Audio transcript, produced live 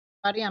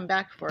Buddy, I'm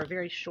back for a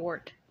very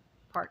short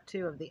part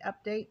 2 of the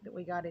update that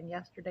we got in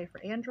yesterday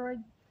for Android.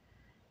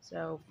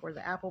 So for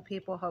the Apple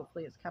people,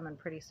 hopefully it's coming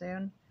pretty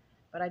soon.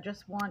 But I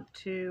just want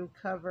to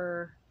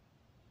cover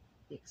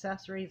the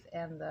accessories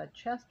and the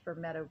chest for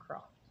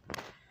Meadowcroft,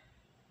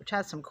 which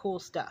has some cool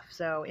stuff.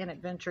 So in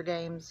adventure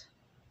games,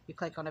 you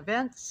click on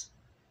events,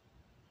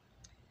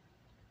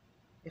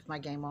 if my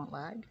game won't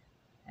lag,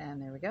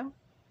 and there we go.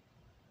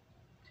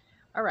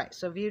 All right,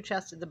 so view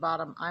chest at the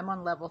bottom. I'm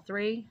on level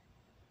 3.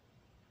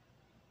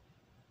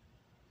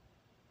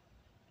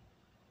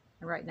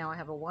 And right now I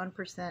have a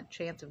 1%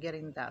 chance of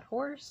getting that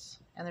horse,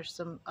 and there's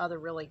some other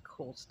really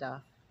cool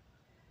stuff.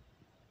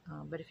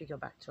 But if you go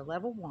back to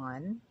level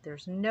 1,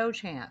 there's no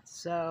chance.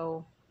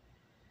 So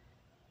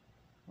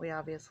we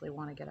obviously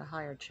want to get a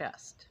higher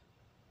chest.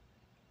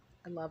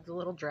 I love the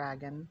little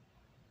dragon.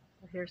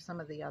 Here's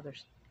some of the other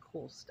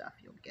cool stuff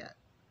you'll get,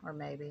 or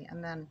maybe,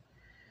 and then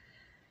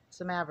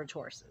some average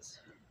horses.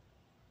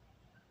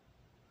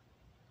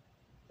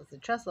 As the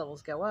chest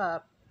levels go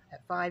up,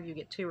 at 5 you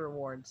get 2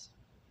 rewards.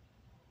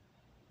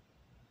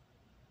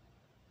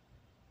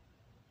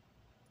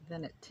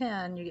 Then at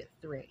 10 you get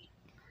 3.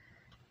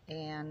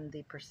 And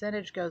the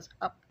percentage goes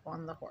up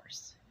on the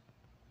horse.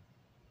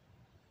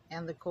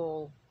 And the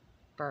cool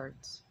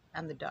birds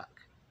and the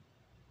duck.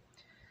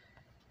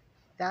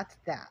 That's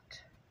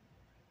that.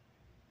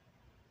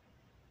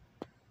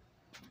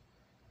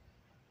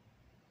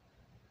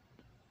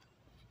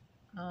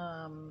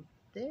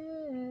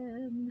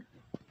 Then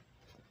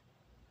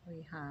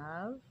we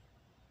have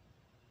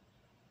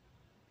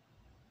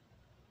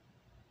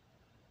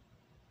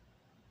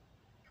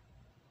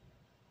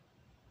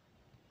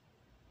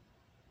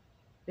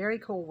very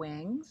cool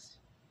wings.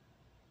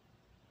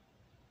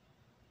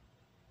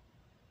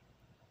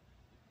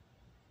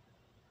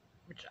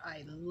 Which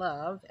I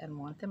love and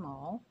want them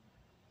all.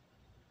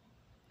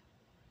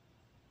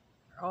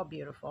 They're all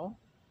beautiful.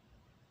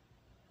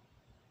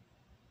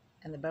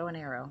 And the bow and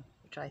arrow,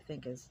 which I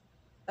think is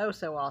oh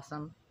so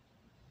awesome.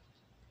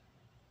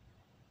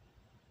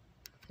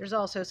 There's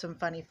also some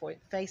funny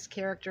face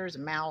characters, a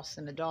mouse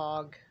and a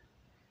dog,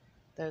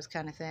 those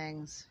kind of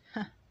things.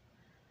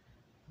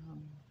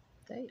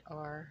 They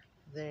are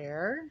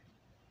there.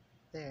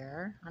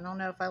 I don't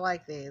know if I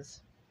like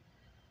these.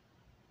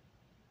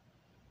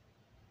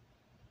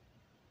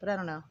 But I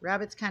don't know.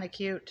 Rabbit's kind of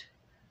cute.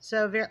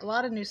 So a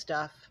lot of new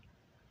stuff.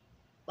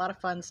 A lot of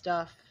fun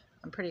stuff.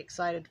 I'm pretty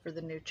excited for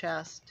the new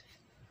chest.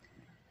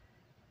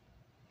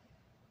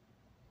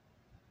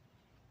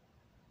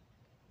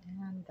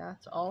 And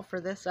that's all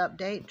for this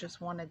update. Just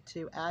wanted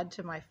to add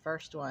to my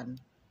first one.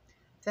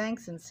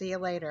 Thanks and see you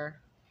later.